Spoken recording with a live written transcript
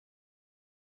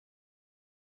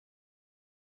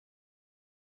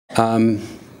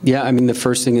Yeah, I mean, the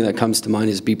first thing that comes to mind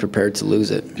is be prepared to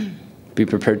lose it. Be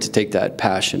prepared to take that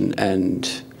passion and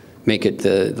make it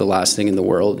the last thing in the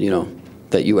world, you know,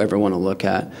 that you ever want to look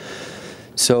at.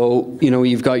 So, you know,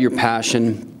 you've got your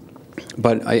passion,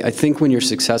 but I think when you're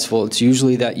successful, it's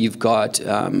usually that you've got,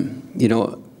 you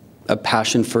know, a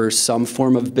passion for some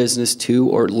form of business too,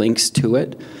 or links to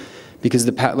it. Because,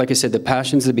 like I said, the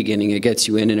passion's the beginning. It gets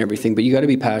you in and everything, but you got to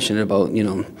be passionate about, you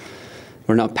know,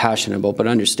 or not passionate about, but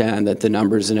understand that the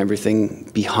numbers and everything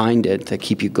behind it that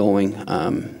keep you going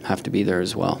have to be there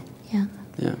as well. Yeah.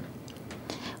 Yeah.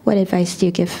 What advice do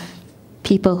you give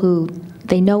people who,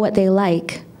 they know what they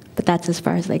like, but that's as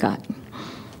far as they got?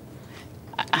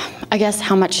 I guess,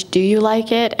 how much do you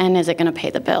like it, and is it going to pay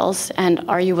the bills? And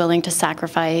are you willing to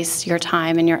sacrifice your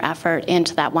time and your effort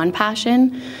into that one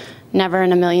passion? Never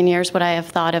in a million years would I have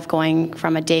thought of going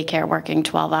from a daycare, working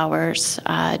 12 hours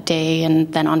a day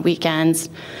and then on weekends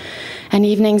and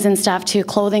evenings and stuff, to a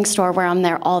clothing store where I'm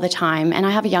there all the time. And I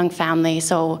have a young family,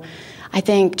 so I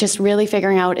think just really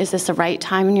figuring out, is this the right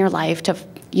time in your life to,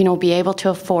 you know, be able to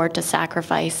afford to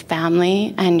sacrifice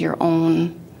family and your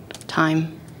own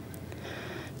time?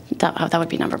 That would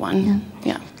be number one.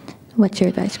 Yeah. What's your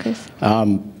advice, Chris?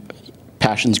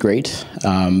 Passion's great,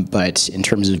 but in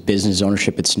terms of business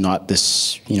ownership, it's not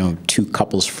this, you know, two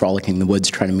couples frolicking in the woods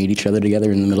trying to meet each other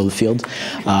together in the middle of the field.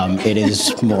 It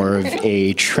is more of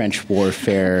a trench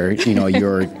warfare, you know,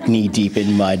 you're knee deep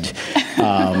in mud,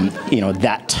 you know,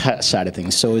 that side of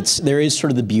things. So there is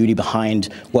sort of the beauty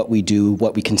behind what we do,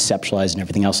 what we conceptualize and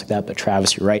everything else like that. But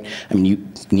Travis, you're right. I mean, you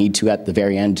need to, at the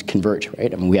very end, convert,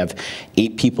 right? I mean, we have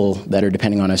 8 people that are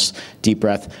depending on us, deep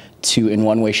breath, to, in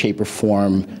one way, shape, or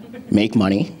form, make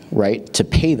money, right, to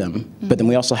pay them. But then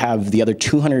we also have the other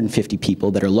 250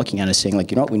 people that are looking at us saying,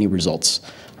 like, you know what, we need results,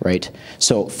 right?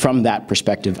 So from that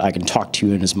perspective, I can talk to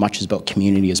you in as much about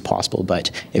community as possible, but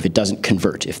if it doesn't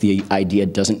convert, if the idea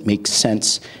doesn't make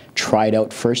sense, try it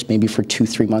out first, maybe for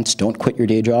 2-3 months. Don't quit your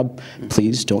day job.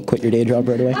 Please don't quit your day job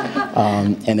right away.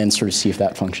 And then sort of see if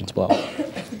that functions well.